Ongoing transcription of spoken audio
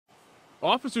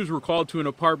Officers were called to an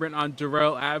apartment on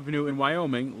Durrell Avenue in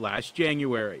Wyoming last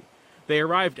January. They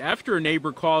arrived after a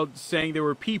neighbor called saying there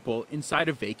were people inside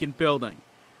a vacant building.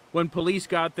 When police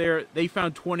got there, they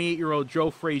found 28-year-old Joe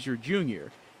Frazier Jr.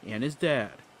 and his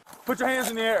dad. Put your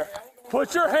hands in the air.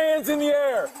 Put your hands in the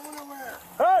air.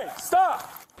 Hey, stop!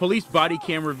 Police body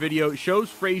camera video shows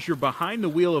Frazier behind the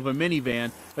wheel of a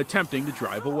minivan attempting to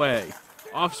drive away.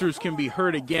 Officers can be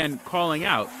heard again calling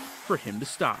out for him to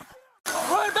stop.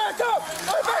 Run back up!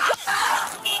 Run back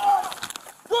up!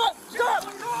 Run!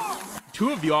 Stop!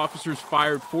 Two of the officers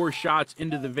fired 4 shots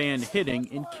into the van, hitting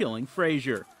and killing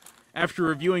Frazier. After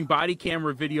reviewing body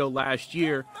camera video last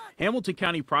year, Hamilton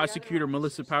County Prosecutor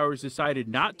Melissa Powers decided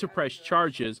not to press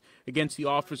charges against the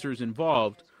officers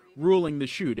involved, ruling the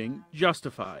shooting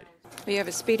justified. You have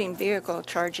a speeding vehicle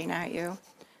charging at you.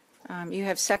 You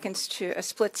have a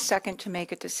split second to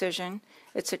make a decision.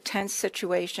 It's a tense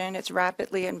situation. It's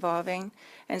rapidly evolving,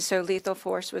 and so lethal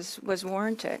force was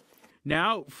warranted.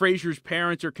 Now, Frazier's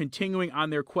parents are continuing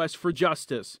on their quest for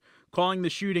justice, calling the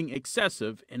shooting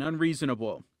excessive and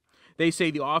unreasonable. They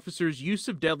say the officers' use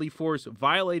of deadly force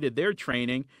violated their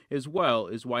training as well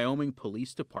as Wyoming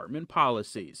Police Department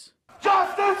policies.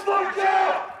 Justice for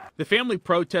Joe! The family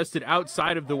protested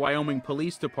outside of the Wyoming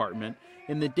Police Department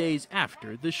in the days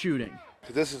after the shooting.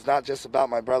 This is not just about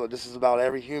my brother. This is about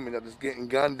every human that is getting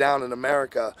gunned down in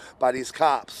America by these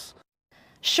cops.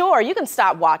 Sure, you can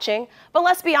stop watching, but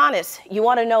let's be honest, you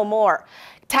want to know more.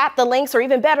 Tap the links or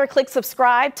even better, click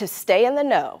subscribe to stay in the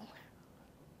know.